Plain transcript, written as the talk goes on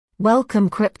Welcome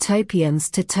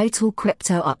Cryptopians to Total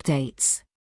Crypto Updates.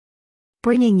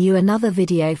 Bringing you another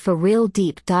video for real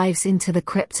deep dives into the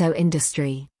crypto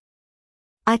industry.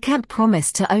 I can't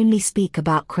promise to only speak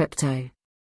about crypto,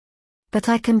 but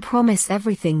I can promise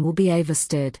everything will be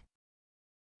understood.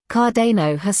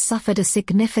 Cardano has suffered a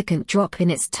significant drop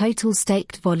in its total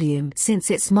staked volume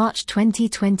since its March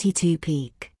 2022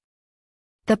 peak.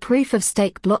 The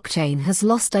proof-of-stake blockchain has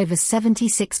lost over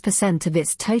 76% of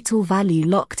its total value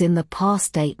locked in the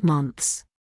past 8 months.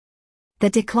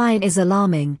 The decline is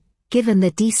alarming, given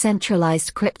the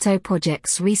decentralized crypto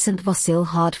project's recent Fossil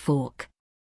hard fork.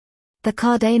 The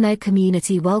Cardano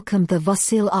community welcomed the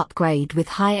Fossil upgrade with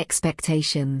high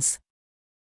expectations.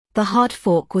 The hard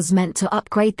fork was meant to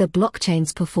upgrade the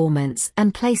blockchain's performance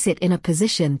and place it in a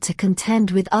position to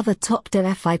contend with other top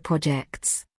DeFi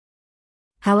projects.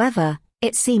 However,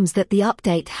 it seems that the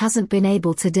update hasn't been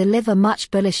able to deliver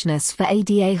much bullishness for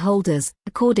ADA holders.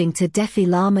 According to DeFi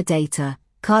data,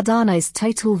 Cardano's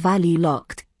total value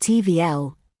locked,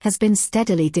 TVL, has been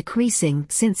steadily decreasing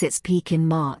since its peak in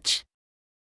March.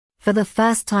 For the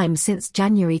first time since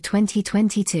January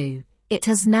 2022, it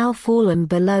has now fallen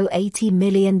below $80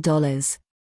 million.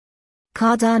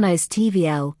 Cardano's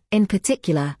TVL, in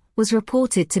particular, was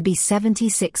reported to be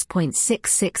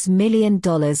 $76.66 million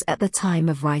at the time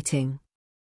of writing.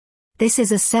 This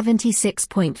is a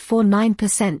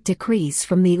 76.49% decrease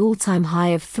from the all-time high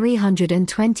of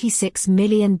 $326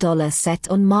 million set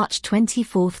on March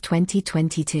 24,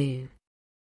 2022.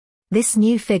 This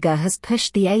new figure has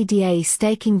pushed the ADA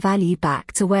staking value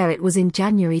back to where it was in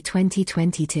January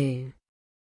 2022.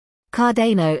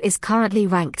 Cardano is currently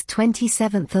ranked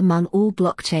 27th among all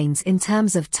blockchains in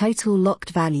terms of total locked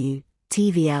value,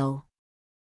 TVL.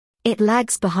 It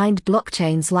lags behind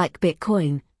blockchains like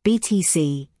Bitcoin,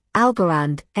 BTC,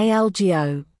 Algorand,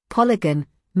 ALGO, Polygon,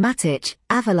 Matic,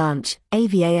 Avalanche,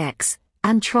 AVAX,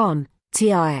 and Tron,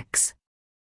 TRX.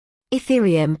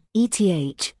 Ethereum,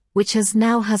 ETH, which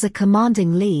now has a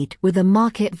commanding lead with a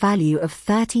market value of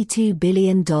 $32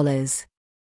 billion.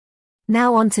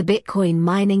 Now on to Bitcoin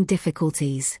mining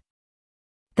difficulties.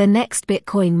 The next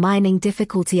Bitcoin mining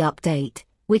difficulty update,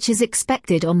 which is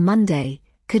expected on Monday,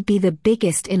 could be the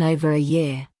biggest in over a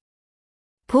year.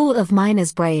 Pool of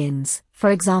miners' brains, for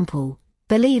example,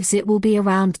 believes it will be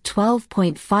around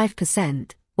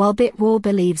 12.5%, while BitRaw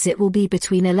believes it will be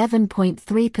between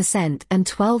 11.3% and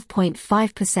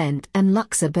 12.5%, and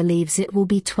Luxor believes it will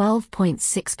be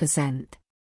 12.6%.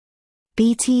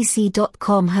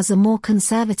 BTC.com has a more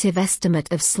conservative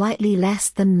estimate of slightly less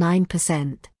than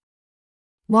 9%.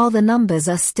 While the numbers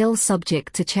are still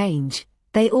subject to change,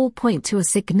 they all point to a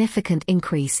significant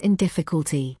increase in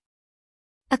difficulty.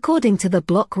 According to the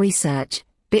block research,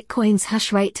 Bitcoin's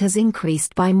hash rate has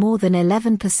increased by more than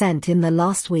 11% in the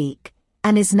last week,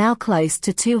 and is now close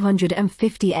to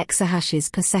 250 exahashes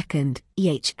per second,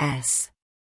 EHS.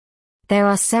 There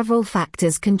are several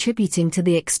factors contributing to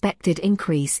the expected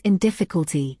increase in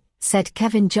difficulty, said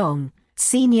Kevin Zhang,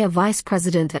 Senior Vice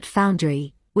President at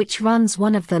Foundry, which runs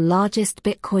one of the largest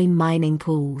Bitcoin mining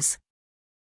pools.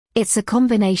 It's a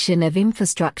combination of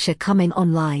infrastructure coming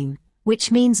online,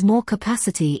 which means more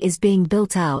capacity is being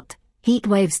built out, heat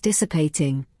waves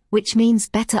dissipating, which means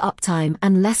better uptime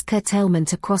and less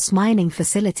curtailment across mining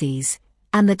facilities,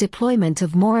 and the deployment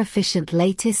of more efficient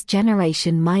latest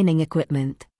generation mining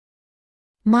equipment.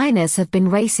 Miners have been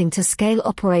racing to scale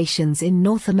operations in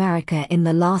North America in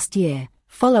the last year,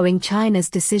 following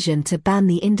China's decision to ban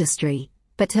the industry,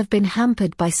 but have been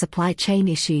hampered by supply chain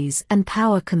issues and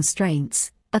power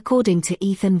constraints, according to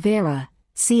Ethan Vera,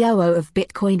 COO of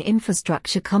Bitcoin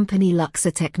infrastructure company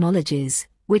Luxor Technologies,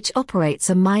 which operates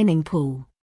a mining pool.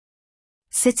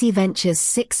 Citi Venture's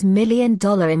 $6 million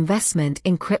investment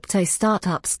in crypto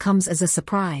startups comes as a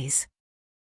surprise.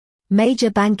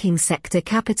 Major banking sector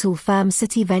capital firm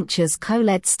Citi Venture's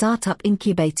co-led startup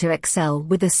incubator Excel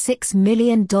with a $6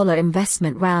 million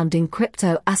investment round in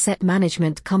crypto asset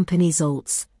management company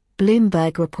Zoltz,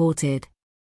 Bloomberg reported.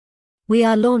 We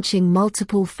are launching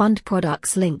multiple fund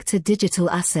products linked to digital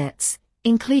assets,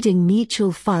 including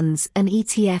mutual funds and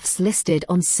ETFs listed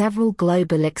on several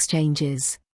global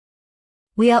exchanges.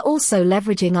 We are also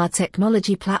leveraging our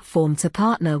technology platform to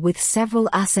partner with several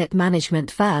asset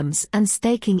management firms and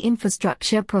staking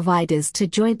infrastructure providers to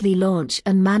jointly launch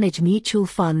and manage mutual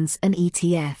funds and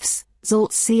ETFs,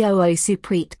 Zolt's COO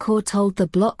Supreet Kaur told The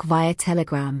Block via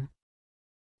Telegram.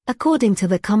 According to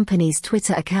the company's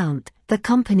Twitter account, the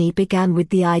company began with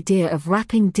the idea of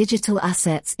wrapping digital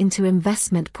assets into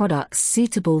investment products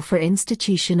suitable for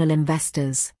institutional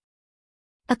investors.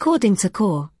 According to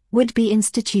Kaur, would-be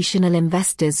institutional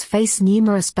investors face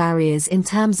numerous barriers in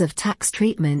terms of tax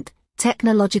treatment,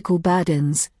 technological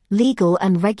burdens, legal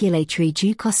and regulatory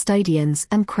due custodians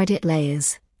and credit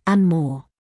layers, and more.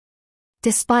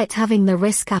 Despite having the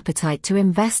risk appetite to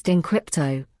invest in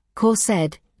crypto, Core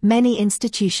said, many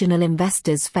institutional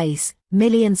investors face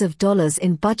millions of dollars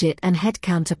in budget and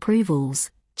headcount approvals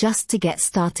just to get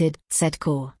started, said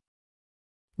Core.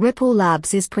 Ripple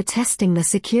Labs is protesting the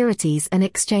Securities and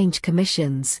Exchange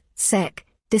Commission's (SEC)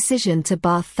 decision to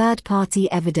bar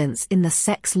third-party evidence in the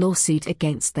SEC's lawsuit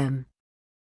against them.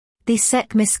 The SEC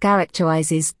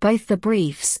mischaracterizes both the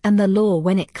briefs and the law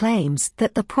when it claims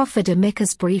that the proffered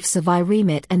amicus briefs of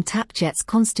iRemit and TapJets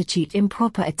constitute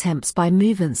improper attempts by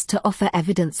movements to offer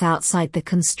evidence outside the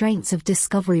constraints of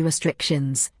discovery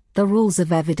restrictions, the rules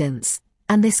of evidence,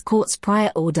 and this court's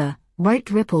prior order,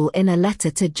 wrote Ripple in a letter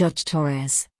to Judge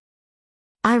Torres.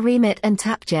 iRemit and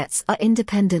TapJets are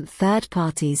independent third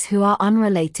parties who are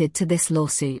unrelated to this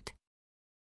lawsuit.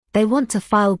 They want to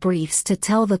file briefs to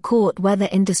tell the court whether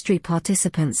industry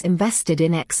participants invested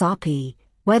in XRP,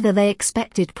 whether they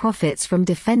expected profits from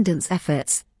defendants'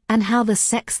 efforts, and how the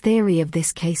SEC's theory of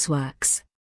this case works.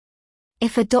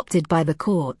 If adopted by the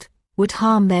court, would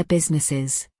harm their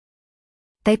businesses.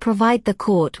 They provide the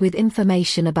court with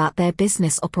information about their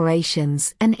business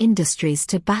operations and industries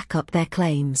to back up their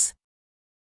claims.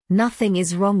 Nothing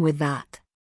is wrong with that.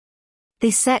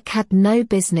 The SEC had no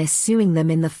business suing them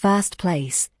in the first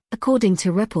place, according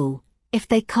to Ripple, if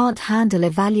they can't handle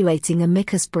evaluating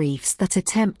amicus briefs that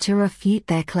attempt to refute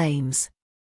their claims.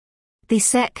 The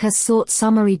SEC has sought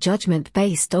summary judgment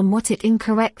based on what it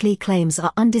incorrectly claims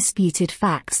are undisputed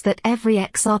facts that every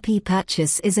XRP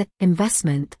purchase is an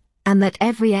investment, and that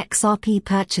every XRP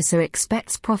purchaser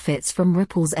expects profits from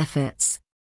Ripple's efforts.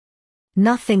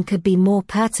 Nothing could be more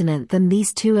pertinent than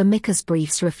these two amicus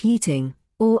briefs refuting,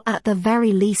 or at the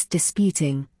very least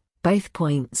disputing, both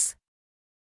points.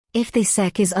 If the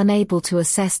SEC is unable to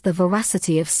assess the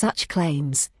veracity of such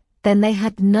claims, then they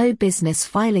had no business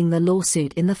filing the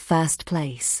lawsuit in the first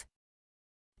place.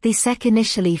 The SEC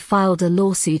initially filed a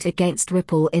lawsuit against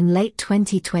Ripple in late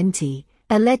 2020,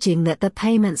 alleging that the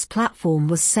payments platform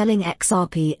was selling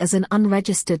XRP as an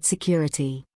unregistered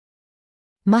security.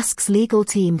 Musk's legal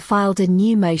team filed a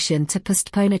new motion to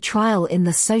postpone a trial in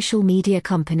the social media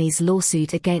company's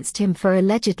lawsuit against him for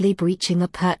allegedly breaching a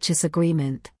purchase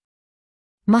agreement.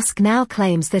 Musk now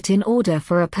claims that in order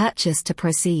for a purchase to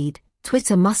proceed,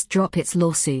 Twitter must drop its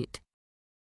lawsuit.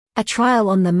 A trial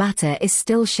on the matter is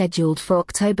still scheduled for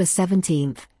October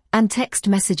 17, and text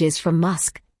messages from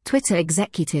Musk, Twitter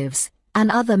executives,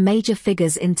 and other major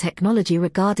figures in technology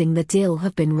regarding the deal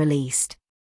have been released.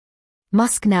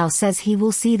 Musk now says he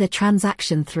will see the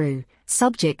transaction through,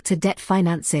 subject to debt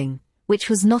financing, which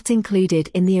was not included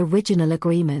in the original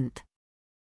agreement.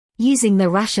 Using the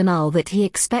rationale that he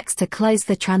expects to close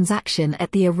the transaction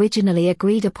at the originally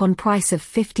agreed-upon price of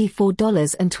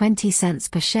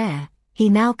 $54.20 per share, he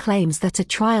now claims that a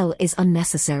trial is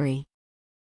unnecessary.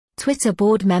 Twitter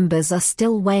board members are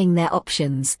still weighing their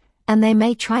options, and they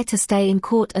may try to stay in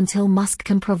court until Musk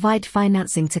can provide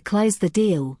financing to close the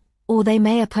deal, or they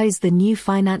may oppose the new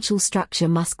financial structure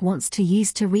Musk wants to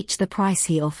use to reach the price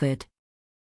he offered.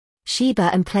 Shiba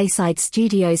and Playside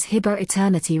Studios' Shiba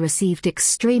Eternity received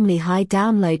extremely high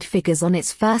download figures on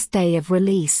its first day of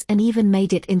release and even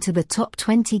made it into the top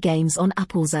 20 games on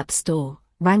Apple's App Store,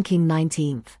 ranking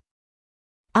 19th.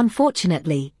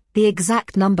 Unfortunately, the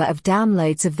exact number of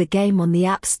downloads of the game on the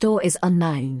App Store is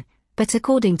unknown, but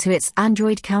according to its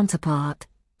Android counterpart,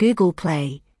 Google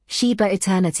Play, Shiba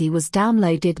Eternity was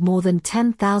downloaded more than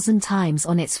 10,000 times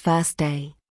on its first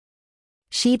day.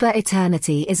 Shiba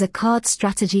Eternity is a card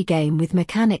strategy game with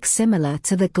mechanics similar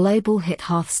to the global hit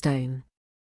Hearthstone.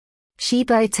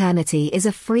 Shiba Eternity is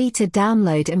a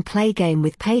free-to-download and play game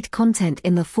with paid content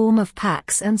in the form of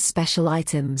packs and special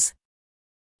items.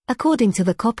 According to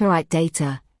the copyright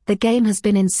data, the game has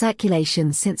been in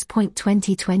circulation since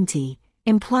 2020,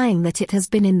 implying that it has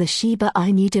been in the Shiba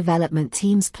Inu development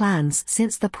team's plans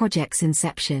since the project's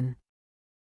inception.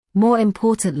 More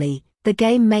importantly, the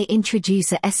game may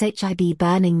introduce a SHIB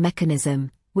burning mechanism,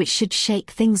 which should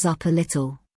shake things up a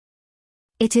little.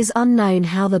 It is unknown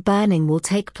how the burning will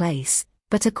take place,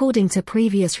 but according to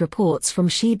previous reports from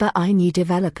Shiba Inu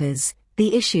developers,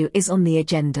 the issue is on the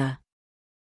agenda.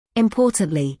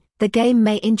 Importantly, the game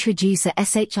may introduce a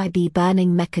SHIB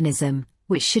burning mechanism,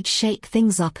 which should shake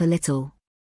things up a little.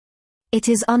 It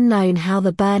is unknown how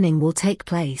the burning will take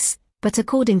place, but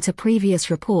according to previous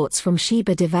reports from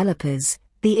Shiba developers,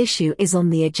 the issue is on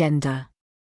the agenda.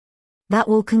 That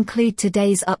will conclude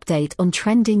today's update on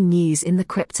trending news in the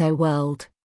crypto world.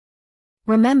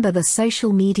 Remember, the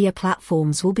social media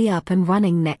platforms will be up and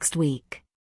running next week.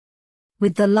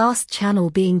 With the last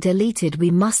channel being deleted, we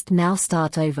must now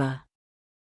start over.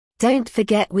 Don't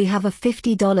forget we have a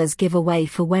 $50 giveaway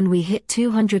for when we hit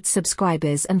 200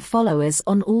 subscribers and followers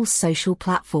on all social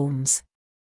platforms.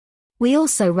 We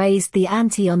also raised the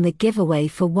ante on the giveaway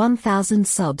for 1,000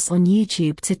 subs on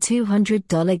YouTube to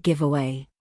 $200 giveaway.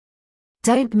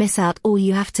 Don't miss out. All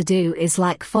you have to do is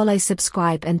like, follow,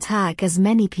 subscribe and tag as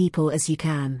many people as you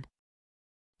can.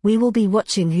 We will be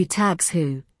watching who tags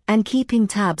who, and keeping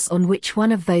tabs on which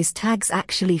one of those tags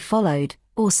actually followed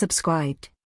or subscribed.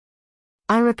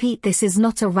 I repeat, this is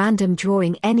not a random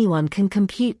drawing. Anyone can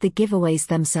compute the giveaways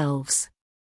themselves.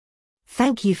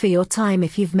 Thank you for your time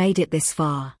if you've made it this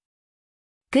far.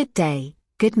 Good day,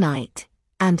 good night,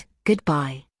 and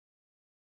goodbye.